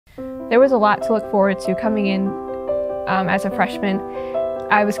There was a lot to look forward to coming in as a freshman.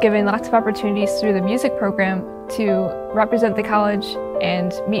 I was given lots of opportunities through the music program to represent the college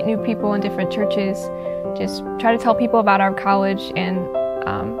and meet new people in different churches, just try to tell people about our college, and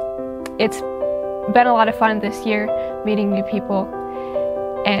it's been a lot of fun this year meeting new people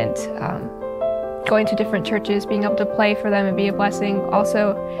and going to different churches, being able to play for them and be a blessing.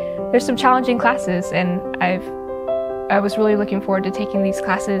 Also, there's some challenging classes, and I was really looking forward to taking these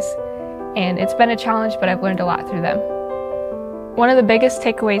classes, and it's been a challenge, but I've learned a lot through them. One of the biggest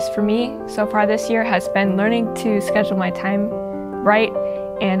takeaways for me so far this year has been learning to schedule my time right,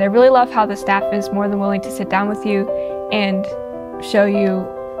 and I really love how the staff is more than willing to sit down with you and show you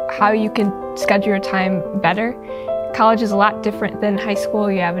how you can schedule your time better. College is a lot different than high school.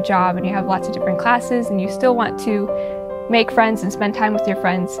 You have a job and you have lots of different classes, and you still want to make friends and spend time with your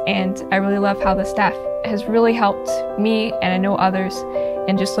friends, and I really love how the staff has really helped me, and I know others,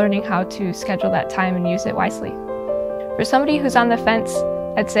 in just learning how to schedule that time and use it wisely. For somebody who's on the fence,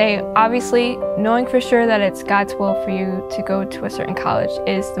 I'd say obviously knowing for sure that it's God's will for you to go to a certain college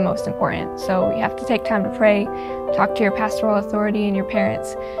is the most important. So you have to take time to pray, talk to your pastoral authority and your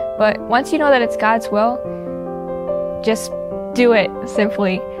parents. But once you know that it's God's will, just do it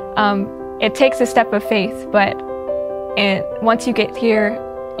simply. It takes a step of faith, but once you get here,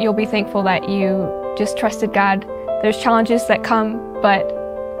 you'll be thankful that you just trusted God. There's challenges that come, but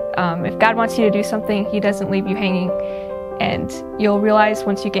if God wants you to do something, He doesn't leave you hanging. And you'll realize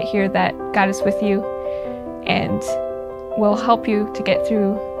once you get here that God is with you and will help you to get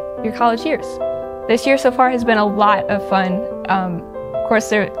through your college years. This year so far has been a lot of fun. Of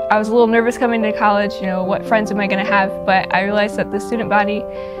course, I was a little nervous coming to college, what friends am I going to have? But I realized that the student body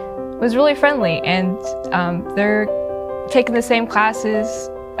was really friendly, and they're taking the same classes,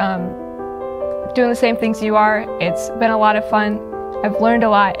 doing the same things you are. It's been a lot of fun. I've learned a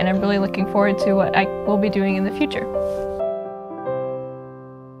lot, and I'm really looking forward to what I will be doing in the future.